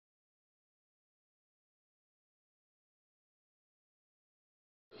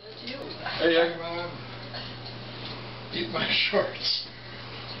Hey, young man, eat my shorts.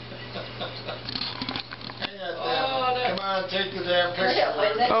 Come on, take the damn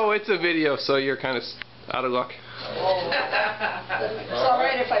picture. Oh, it's a video, so you're kind of out of luck. Oh. It's all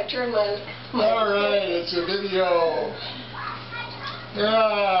right if I turn my... All right, it's a video.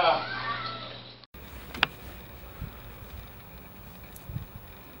 Yeah.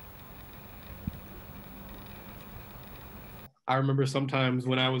 I remember sometimes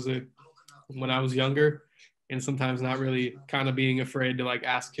when I was younger, and sometimes not really kind of being afraid to like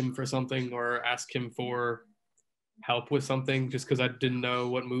ask him for something or ask him for help with something just because I didn't know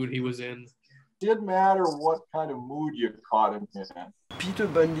what mood he was in. It didn't matter what kind of mood you caught him in. Peter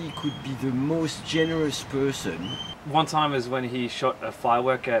Bundy could be the most generous person. One time is when he shot a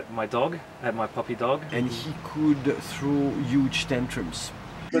firework at my dog, at my puppy dog. And he could throw huge tantrums.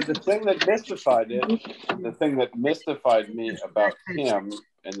 But the thing that mystified me about him,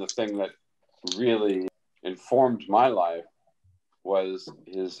 and the thing that really informed my life, was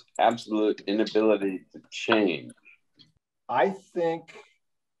his absolute inability to change. I think,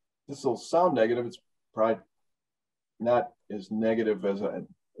 this will sound negative, it's probably not as negative as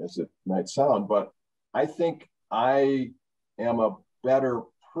it might sound, but I think I am a better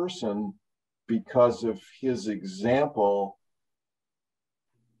person because of his example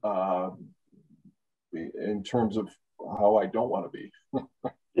in terms of how I don't want to be.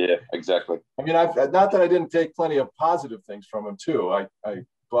 Yeah, exactly. I mean, not that I didn't take plenty of positive things from him too,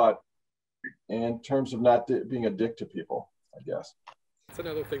 but in terms of not being a dick to people, I guess. That's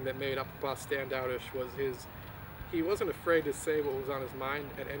another thing that made Apapa stand outish was he wasn't afraid to say what was on his mind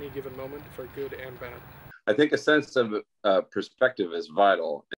at any given moment, for good and bad. I think a sense of perspective is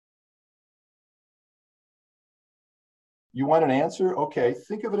vital. You want an answer? Okay,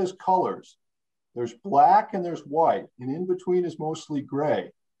 think of it as colors. There's black and there's white, and in between is mostly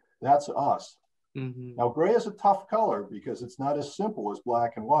gray. That's us. Mm-hmm. Now, gray is a tough color because it's not as simple as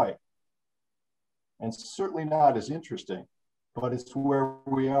black and white, and certainly not as interesting, but it's where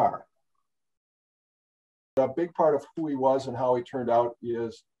we are. A big part of who he was and how he turned out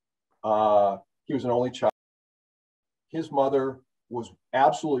is he was an only child. His mother was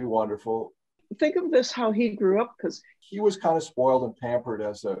absolutely wonderful. Think of this, how he grew up, because he was kind of spoiled and pampered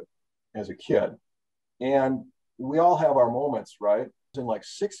as a kid. And we all have our moments, right? In like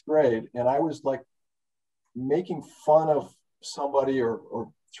 6th grade, and I was like making fun of somebody or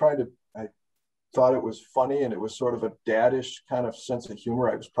trying to, I thought it was funny, and it was sort of a daddish kind of sense of humor.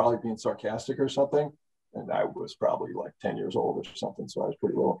 I was probably being sarcastic or something. And I was probably like 10 years old or something, so I was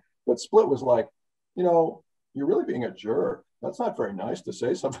pretty little. But Split was like, you know, you're really being a jerk. That's not very nice to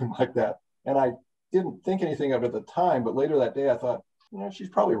say something like that. And I didn't think anything of it at the time, but later that day I thought, you know, she's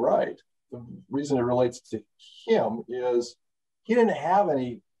probably right. The reason it relates to him is he didn't have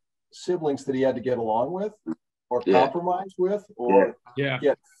any siblings that he had to get along with or compromise with or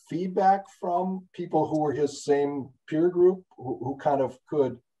get feedback from people who were his same peer group who kind of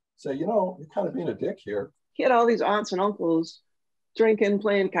could say, you know, you're kind of being a dick here. he had all these aunts and uncles drinking,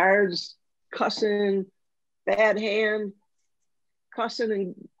 playing cards, cussing, bad hand, cussing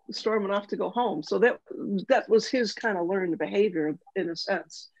and storming off to go home. So that was his kind of learned behavior in a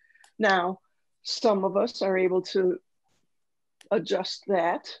sense. Now, some of us are able to adjust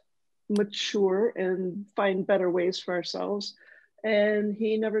that, mature, and find better ways for ourselves. And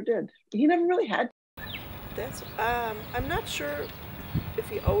he never did. He never really had. That's, I'm not sure if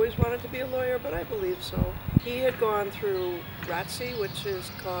he always wanted to be a lawyer, but I believe so. He had gone through ROTC, which is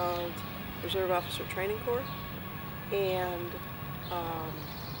called Reserve Officer Training Corps. And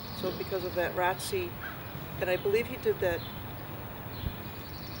so because of that ROTC, and I believe he did that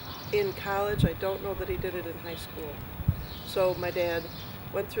in college. I don't know that he did it in high school. So my dad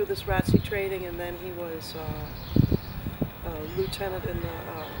went through this ROTC training, and then he was a lieutenant in the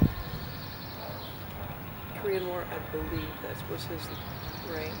Korean War, I believe that was his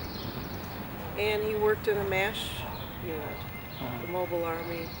rank. And he worked in a MASH unit, the Mobile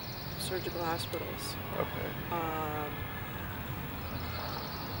Army Surgical Hospitals. Okay.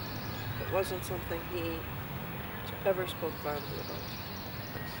 It wasn't something he ever spoke fondly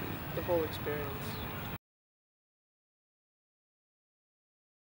about, the whole experience.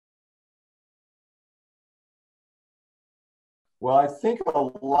 Well, I think a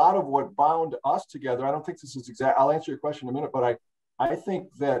lot of what bound us together, I don't think this is exact, I'll answer your question in a minute, but I think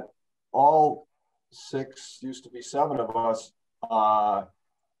that all 6, used to be 7 of us,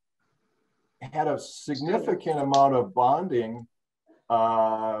 had a significant amount of bonding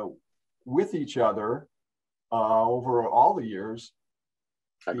with each other over all the years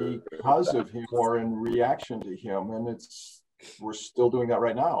because of him or in reaction to him. And it's we're still doing that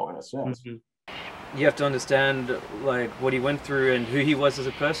right now in a sense. You have to understand like what he went through and who he was as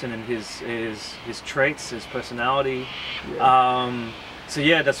a person and his traits, his personality. Yeah. So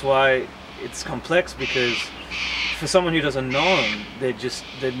yeah, that's why it's complex, because for someone who doesn't know him,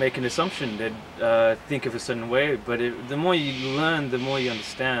 they'd make an assumption, they'd think of a certain way. But the more you learn, the more you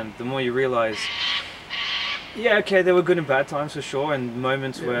understand, the more you realize, yeah, okay, there were good and bad times for sure, and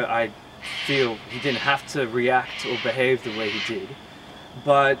moments where I feel he didn't have to react or behave the way he did.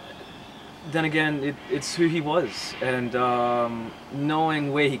 But then again, it's who he was, and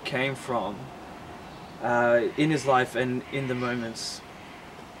knowing where he came from in his life and in the moments,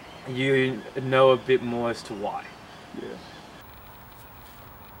 you know a bit more as to why. Yeah.